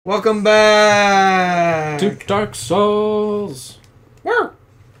Welcome back to Dark Souls. Woo!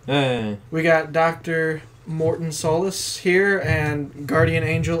 Hey. We got Dr. Morton Solus here and Guardian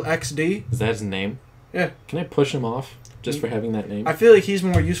Angel XD. Is that his name? Yeah. Can I push him off just for having that name? I feel like he's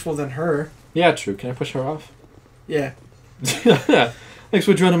more useful than her. Yeah, true. Can I push her off? Yeah. Thanks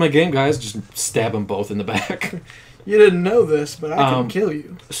for joining my game, guys. Just stab them both in the back. You didn't know this, but I can kill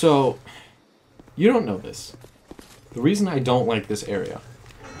you. So, you don't know this. The reason I don't like this area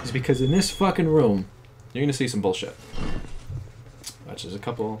is because in this fucking room, you're gonna see some bullshit. Watch, there's a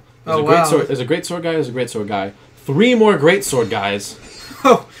couple. There's a great sword. There's a great sword guy. There's a great sword guy. 3 more great sword guys.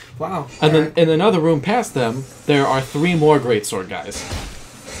 Oh, wow! And then in another room past them, there are 3 more great sword guys.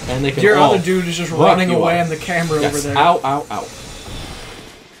 And they can. Your all other dude is just running away in the camera over there. Ow! Ow! Ow!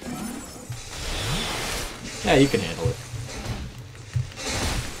 Yeah, you can handle it.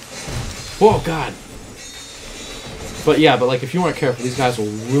 Oh God. But yeah, but if you weren't careful, these guys will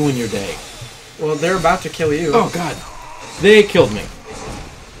ruin your day. Well, they're about to kill you. Oh God, they killed me.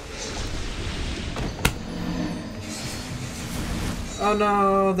 Oh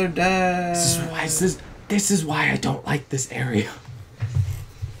no, they're dead. This is why I don't like this area.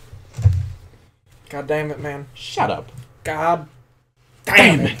 God damn it, man. Shut up. God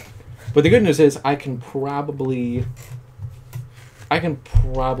damn it. But the good news is I can probably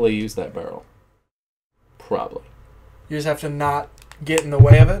use that barrel. Probably. You just have to not get in the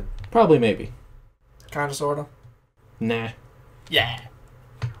way of it? Probably, maybe. Kinda, sorta. Nah. Yeah.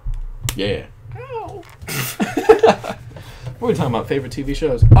 Yeah. Ow. What are we talking about? Favorite TV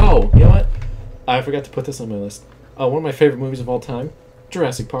shows? Oh, you know what? I forgot to put this on my list. One of my favorite movies of all time,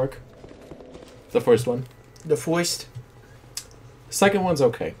 Jurassic Park. The first one. The Foist. Second one's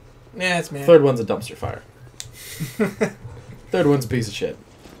okay. Yeah, it's man. Third one's a dumpster fire. Third one's a piece of shit.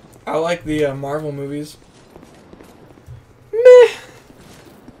 I like the Marvel movies. Meh.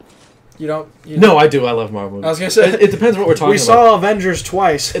 You don't? No, I do. I love Marvel movies. I was gonna say it depends what we're talking about. We saw Avengers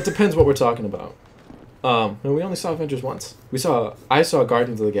twice. It depends what we're talking about. No, we only saw Avengers once. I saw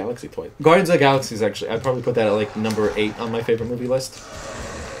Guardians of the Galaxy twice. Guardians of the Galaxy is actually, I'd probably put that at number 8 on my favorite movie list.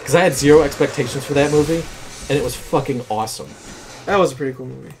 Because I had 0 expectations for that movie, and it was fucking awesome. That was a pretty cool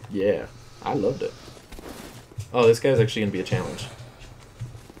movie. Yeah, I loved it. Oh, this guy's actually gonna be a challenge.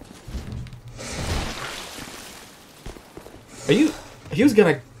 He was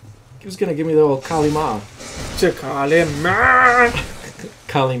gonna give me the old Kalima. To Kalima.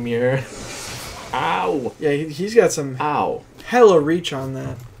 Kalimir. Ow. Yeah, he's got some hella reach on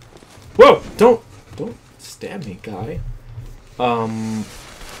that. Whoa! Don't stab me, guy.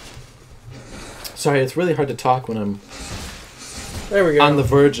 Sorry, it's really hard to talk when I'm there we go. On the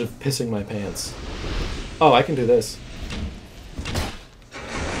verge of pissing my pants. Oh, I can do this.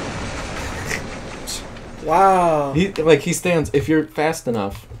 Wow. He stands, if you're fast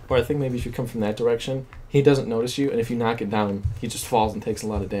enough, or I think maybe if you come from that direction, he doesn't notice you, and if you knock it down, he just falls and takes a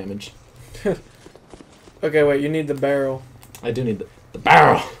lot of damage. Okay, wait, you need the barrel. I do need the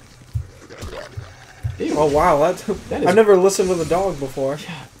barrel! Ew. Oh, wow, that is... I've never listened to the dog before.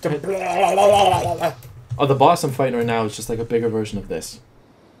 Yeah. Oh, the boss I'm fighting right now is just like a bigger version of this.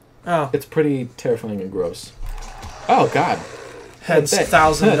 Oh. It's pretty terrifying and gross. Oh, God. Heads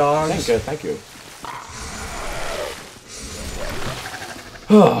 1,000 dogs. Thank you.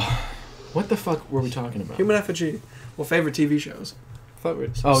 Oh, what the fuck were we talking about? Human Effigy. Well, favorite TV shows.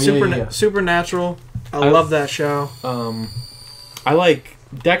 Supernatural. I love that show. I like...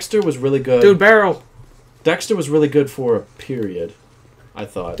 Dexter was really good. Dude, barrel. Dexter was really good for a period, I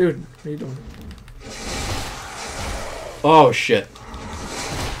thought. Dude, what are you doing? Oh, shit.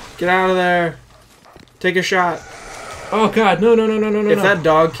 Get out of there. Take a shot. Oh, God. No. If that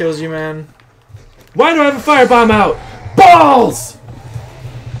dog kills you, man. Why do I have a firebomb out? Balls!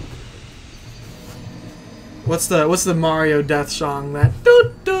 What's the Mario death song? That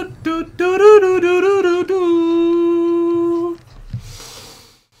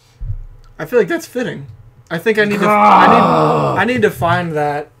I feel like that's fitting. I think I need to find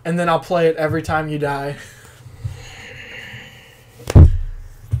that, and then I'll play it every time you die.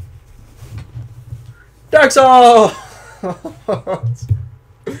 Dark Souls!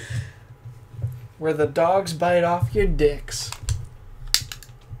 Where the dogs bite off your dicks.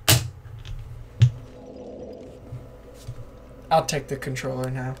 I'll take the controller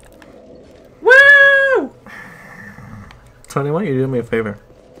now. Woo! Tony, why don't you do me a favor?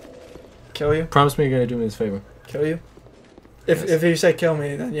 Kill you? Promise me you're going to do me this favor. Kill you? If you say kill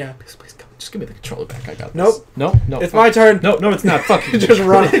me, then yeah. Please come. Just give me the controller back. I got this. Nope. No. It's my turn. No, it's not. Fuck you. Just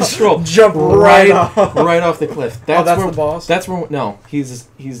run. Jump right off the cliff. That's the boss? That's where... No, he's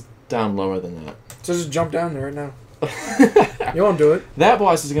down lower than that. So just jump down there right now. You won't do it. That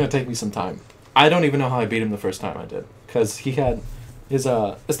boss is gonna take me some time. I don't even know how I beat him the first time I did, because he had his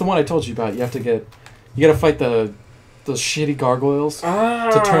It's the one I told you about. You gotta fight those shitty gargoyles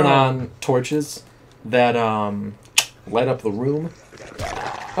to turn on torches that light up the room.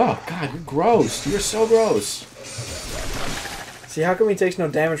 Oh God, you're gross. You're so gross. See, how come he takes no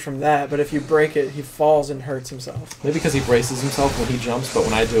damage from that, but if you break it, he falls and hurts himself? Maybe because he braces himself when he jumps, but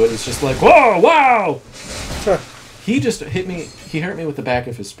when I do it, he's just like, whoa, wow! He just hit me. He hurt me with the back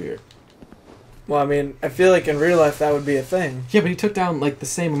of his spear. Well, I mean, I feel like in real life that would be a thing. Yeah, but he took down like the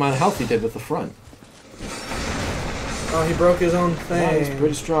same amount of health he did with the front. Oh, he broke his own thing. Yeah, he's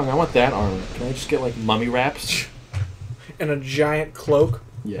pretty strong. I want that armor. Can I just get like mummy wraps? And a giant cloak?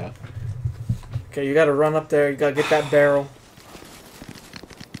 Yeah. Okay, you gotta run up there. You gotta get that barrel.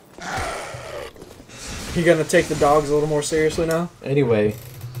 You gonna take the dogs a little more seriously now? Anyway,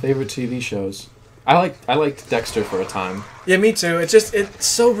 favorite TV shows. I liked Dexter for a time. Yeah, me too. It's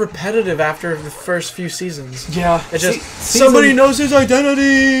so repetitive after the first few seasons. Yeah. It just somebody knows his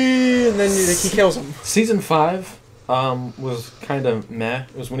identity, and then he kills him. Season 5 was kind of meh.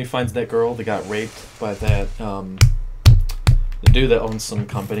 It was when he finds that girl that got raped by that the dude that owns some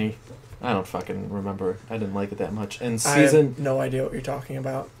company. I don't fucking remember. I didn't like it that much. And I have no idea what you're talking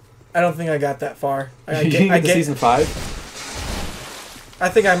about. I don't think I got that far. I get season 5. I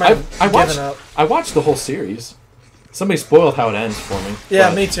think I might have given up. I watched the whole series. Somebody spoiled how it ends for me.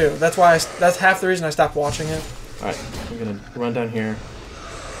 Yeah, me too. That's why. That's half the reason I stopped watching it. All right, I'm gonna run down here.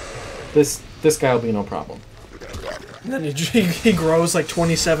 This guy will be no problem. And then he grows like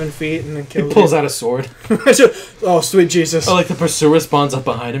 27 feet and then kills. He pulls out a sword. Oh, sweet Jesus! Oh, like the pursuer spawns up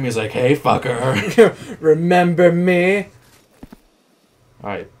behind him. He's like, "Hey, fucker, remember me?"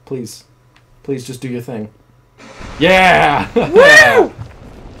 All right, please just do your thing. Yeah. Woo!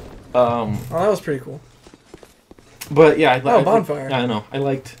 Oh, that was pretty cool. But yeah, bonfire. I know. I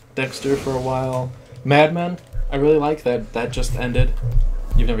liked Dexter for a while. Mad Men. I really like that. That just ended.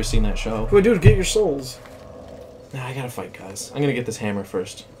 You've never seen that show. Wait, dude, get your souls. Nah, I gotta fight, guys. I'm gonna get this hammer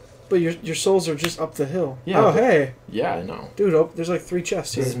first. But your souls are just up the hill. Yeah. Oh, hey. Yeah, I know. Dude, there's like 3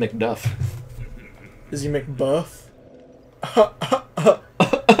 chests here. This is McDuff. Is he McBuff?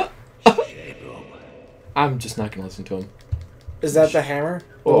 I'm just not gonna listen to him. Is that the hammer?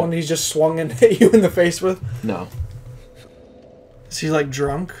 The Oh. one he's just swung and hit you in the face with? No. Is he like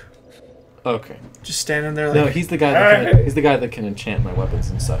drunk? Okay. Just standing there like... No, he's the guy that can enchant my weapons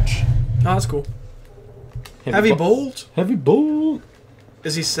and such. Oh, that's cool. Heavy bolt? Heavy bolt.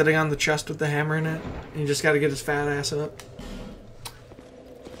 Is he sitting on the chest with the hammer in it? And you just gotta get his fat ass up?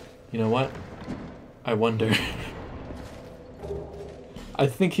 You know what? I wonder. I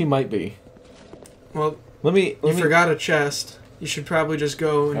think he might be. Well, you forgot a chest. You should probably just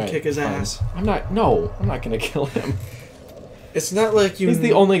go and kick his ass. I'm not gonna kill him. It's not like you... He's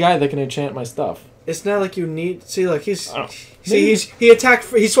the only guy that can enchant my stuff. It's not like you need... See, like, he attacked...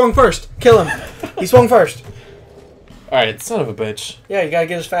 He swung first. Kill him. He swung first. Alright, son of a bitch. Yeah, you gotta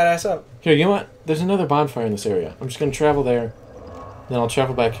get his fat ass up. Here, you know what? There's another bonfire in this area. I'm just gonna travel there. Then I'll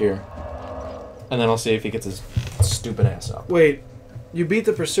travel back here. And then I'll see if he gets his stupid ass up. Wait. You beat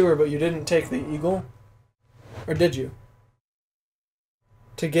the pursuer, but you didn't take the eagle? Or did you?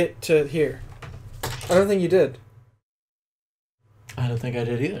 To get to here. I don't think you did. I don't think I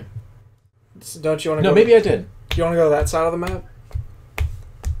did either. Don't you want to go... No, maybe I did. Do you want to go to that side of the map?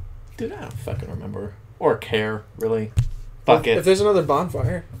 Dude, I don't fucking remember. Or care, really. Fuck it. If there's another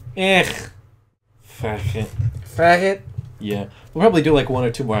bonfire. Fuck it. Fuck it. Yeah. We'll probably do like 1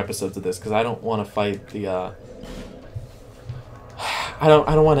 or 2 more episodes of this, because I don't want to fight the, I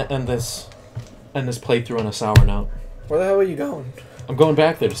don't want to end this playthrough on a sour note. Where the hell are you going? I'm going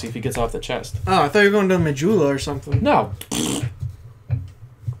back there to see if he gets off the chest. Oh, I thought you were going to Majula or something. No.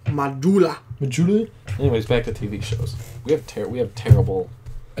 Majula. Anyways, back to TV shows. We have terrible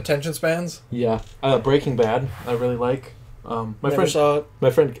attention spans. Yeah. Breaking Bad. I really like. Never saw it. My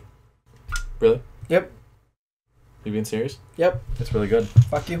friend. Really? Yep. You being serious? Yep. It's really good.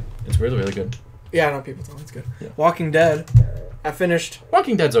 Fuck you. It's really, really good. Yeah, I know people tell me it's good. Yeah. Walking Dead. I finished.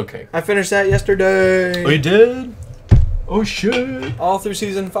 Walking Dead's okay. I finished that yesterday. Oh, you did? Oh shit! All through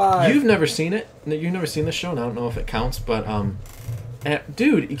season 5. You've never seen it. You've never seen the show, and I don't know if it counts, but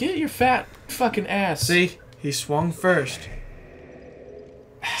dude, you get your fat fucking ass. See, he swung first.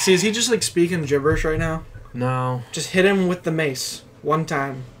 See, is he just like speaking gibberish right now? No. Just hit him with the mace 1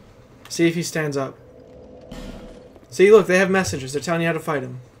 time. See if he stands up. See, look, they have messages. They're telling you how to fight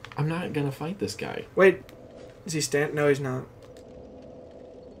him. I'm not gonna fight this guy. Wait, is he stand? No, he's not.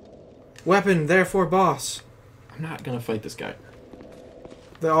 Weapon, therefore boss. I'm not gonna fight this guy.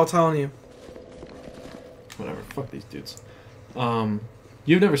 They're all telling you. whatever. Fuck these dudes.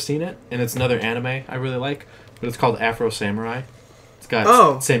 You've never seen it, and it's another anime I really like, but it's called Afro Samurai. It's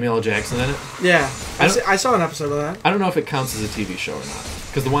got Samuel L. Jackson in it. Yeah, I saw an episode of that. I don't know if it counts as a TV show or not,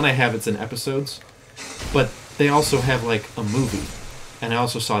 because the one I have, it's in episodes, but they also have like a movie, and I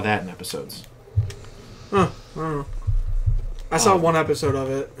also saw that in episodes. Huh, I don't know. I saw one episode of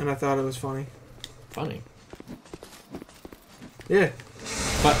it, and I thought it was funny. Funny? Yeah.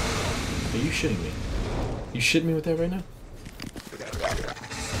 But, are you shitting me? You shitting me with that right now?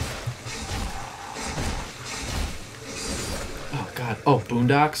 Oh, God. Oh,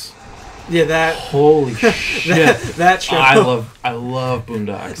 Boondocks? Yeah, that. Holy shit. that show. I love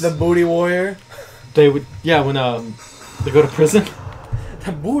Boondocks. The Booty Warrior. They would, yeah, when they go to prison.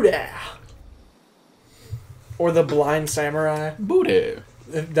 The Booty. Or the Blind Samurai. Booty.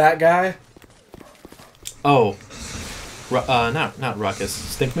 That guy. Oh. Not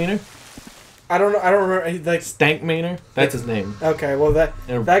Ruckus. Stinkmeaner? I don't remember. Like Stankmeaner? That's his name. Okay, well that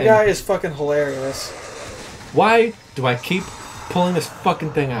guy is fucking hilarious. Why do I keep pulling this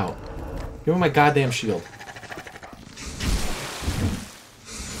fucking thing out? Give me my goddamn shield.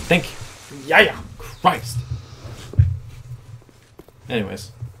 Thank you. Yeah. Christ.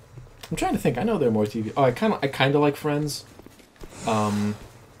 Anyways, I'm trying to think. I know there are more TV. Oh, I kind of like Friends. I'll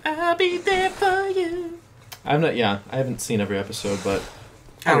be there for you. I haven't seen every episode, but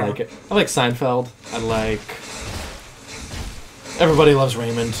I like it. I like Seinfeld. I like Everybody Loves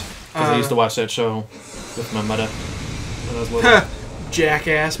Raymond, because I used to watch that show with my mother when I was little.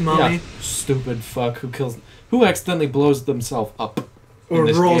 Jackass mommy. Yeah. Stupid fuck who accidentally blows themselves up. Or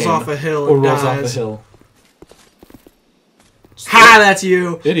rolls off a hill Or and rolls dies. off a hill. Ha! That's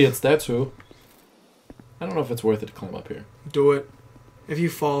you! Idiots, that's who. I don't know if it's worth it to climb up here. Do it. If you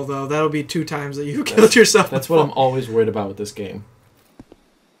fall, though, that'll be 2 times that you killed yourself. That's what I'm always worried about with this game.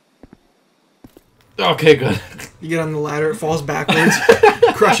 Okay, good. You get on the ladder, it falls backwards,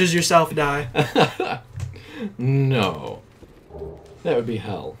 crushes yourself, die. No. That would be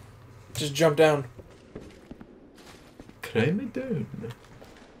hell. Just jump down. Climb it down.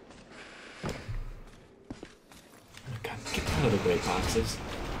 Oh God, get out of the great boxes.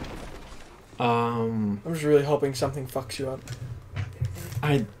 I'm just really hoping something fucks you up.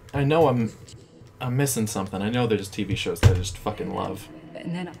 I know I'm missing something. I know there's TV shows that I just fucking love.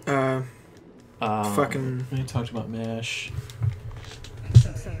 Fucking. We talked about MASH.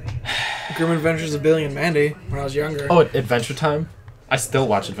 So sorry. Grim Adventures of Billy and Mandy when I was younger. Oh, Adventure Time? I still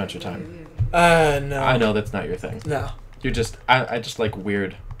watch Adventure Time. No. I know that's not your thing. No. You're just I just like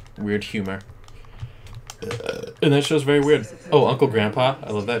weird humor. And that show's very weird. Oh, Uncle Grandpa.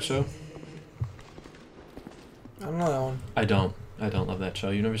 I love that show. I don't know that one. I don't love that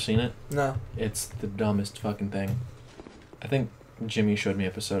show. You never seen it? No. It's the dumbest fucking thing. I think Jimmy showed me an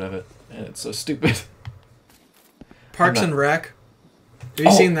episode of it, and it's so stupid. Parks and Rec. Have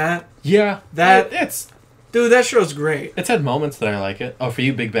you seen that? Yeah. Dude, that show's great. It's had moments that I like it. Oh, for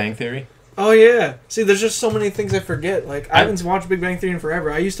you, Big Bang Theory? Oh, yeah. See, there's just so many things I forget. Like, I haven't watched Big Bang Theory in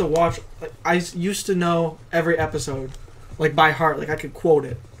forever. I used to know every episode, like, by heart. Like, I could quote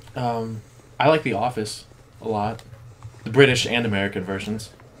it. I like The Office a lot. The British and American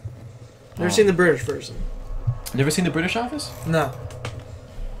versions. Never seen the British version. Never seen the British Office? No.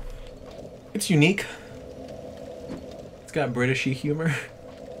 It's unique. It's got Britishy humor.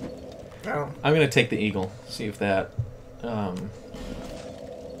 Oh. I'm gonna take the Eagle. See if that. I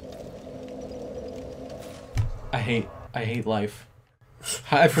hate life.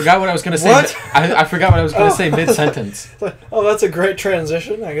 I forgot what I was gonna say. What? I forgot what I was gonna say mid sentence. Oh, that's a great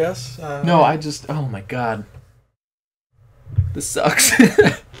transition, I guess. No, oh my God. This sucks.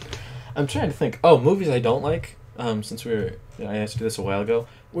 I'm trying to think. Oh, movies I don't like. Since I asked you this a while ago.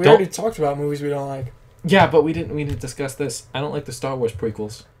 We already talked about movies we don't like. Yeah, but we didn't discuss this. I don't like the Star Wars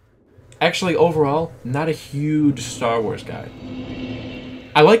prequels. Actually, overall, not a huge Star Wars guy.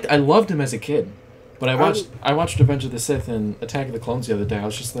 I loved him as a kid, but I watched Revenge of the Sith and Attack of the Clones the other day. I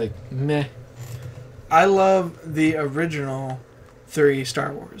was just like, meh. I love the original 3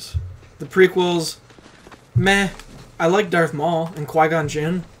 Star Wars. The prequels, meh. I like Darth Maul and Qui-Gon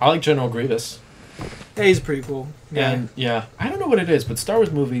Jinn. I like General Grievous. Yeah, he's pretty cool. Yeah. And yeah, I don't know what it is, but Star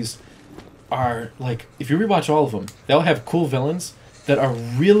Wars movies are like, if you rewatch all of them, they'll have cool villains that are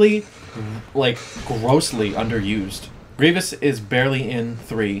really, like, grossly underused. Grievous is barely in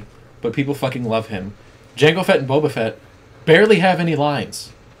 3, but people fucking love him. Jango Fett and Boba Fett barely have any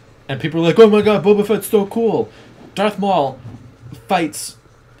lines, and people are like, "Oh my God, Boba Fett's so cool." Darth Maul is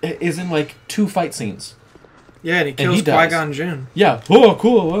in like 2 fight scenes. Yeah, and he kills Qui-Gon Jinn. Yeah. Oh,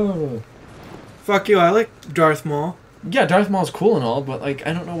 cool. Oh. Fuck you, I like Darth Maul. Yeah, Darth Maul's cool and all, but like,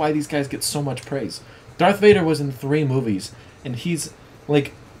 I don't know why these guys get so much praise. Darth Vader was in 3 movies, and he's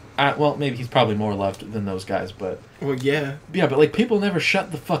like, well, maybe he's probably more loved than those guys, but Well, yeah. yeah, but like people never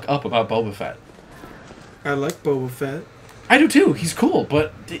shut the fuck up about Boba Fett. I like Boba Fett. I do too. He's cool,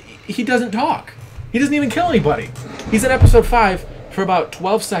 but he doesn't talk. He doesn't even kill anybody. He's in episode 5 for about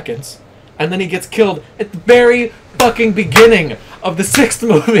 12 seconds, and then he gets killed at the very fucking beginning of the 6th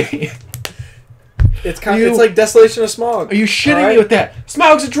movie. It's kind of, it's like Desolation of Smaug. Are you shitting me with that?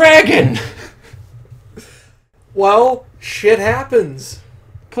 Smaug's a dragon! Well, shit happens.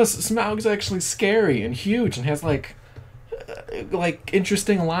 Plus, Smaug's actually scary and huge and has like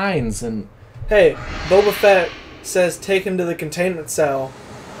interesting lines and... Hey, Boba Fett says take him to the containment cell.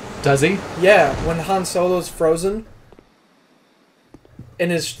 Does he? Yeah, when Han Solo's frozen in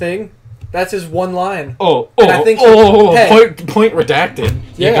his thing, that's his one line. Hey. Point redacted.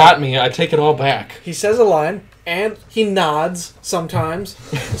 Yeah. You got me. I take it all back. He says a line, and he nods sometimes.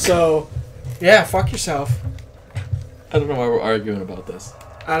 So, yeah, fuck yourself. I don't know why we're arguing about this.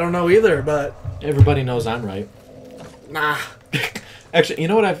 I don't know either, but... Everybody knows I'm right. Nah. Actually, you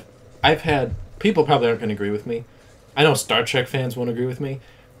know what I've had... People probably aren't going to agree with me. I know Star Trek fans won't agree with me,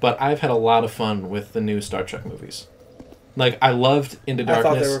 but I've had a lot of fun with the new Star Trek movies. Like, I loved Into Darkness. I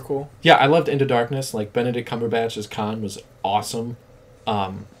thought they were cool. Yeah, I loved Into Darkness. Like, Benedict Cumberbatch as Khan was awesome.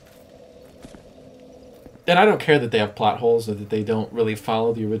 And I don't care that they have plot holes or that they don't really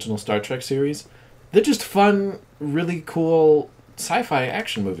follow the original Star Trek series. They're just fun, really cool sci-fi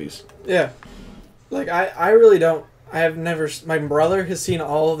action movies. Yeah. Like, I really don't... I have never... My brother has seen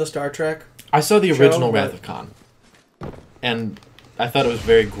all of the Star Trek. I saw the original Show, Wrath of Khan. And I thought it was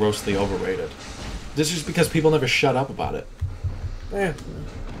very grossly overrated. This is just because people never shut up about it. Yeah.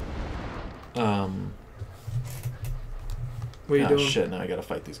 What are you doing? Shit, now I gotta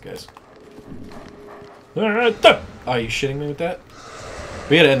fight these guys. Are you shitting me with that?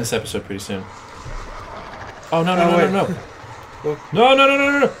 We gotta end this episode pretty soon. Oh, no.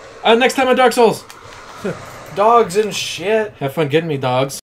 No. Next time on Dark Souls. Dogs and shit. Have fun getting me, dogs.